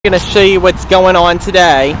I'm gonna show you what's going on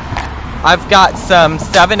today. I've got some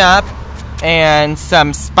 7-Up and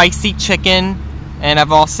some spicy chicken, and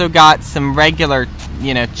I've also got some regular,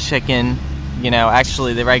 chicken.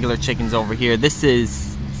 Actually the regular chicken's over here. This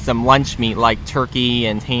is some lunch meat like turkey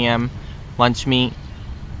and ham lunch meat.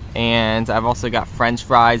 And I've also got French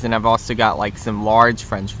fries, and I've also got like some large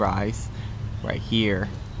French fries right here.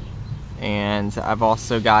 And I've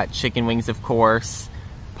also got chicken wings, of course,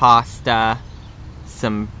 pasta,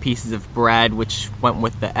 some pieces of bread which went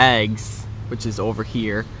with the eggs, which is over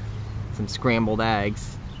here, some scrambled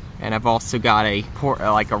eggs, and I've also got a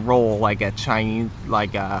roll, like a Chinese,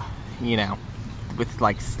 with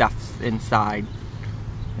like stuff inside,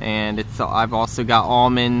 and I've also got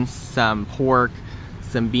almonds, some pork,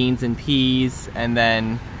 some beans and peas, and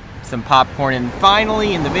then some popcorn, and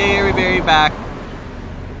finally in the very, very back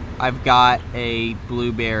I've got a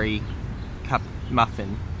blueberry cup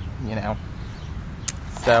muffin.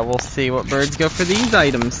 So we'll see what birds go for these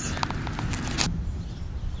items.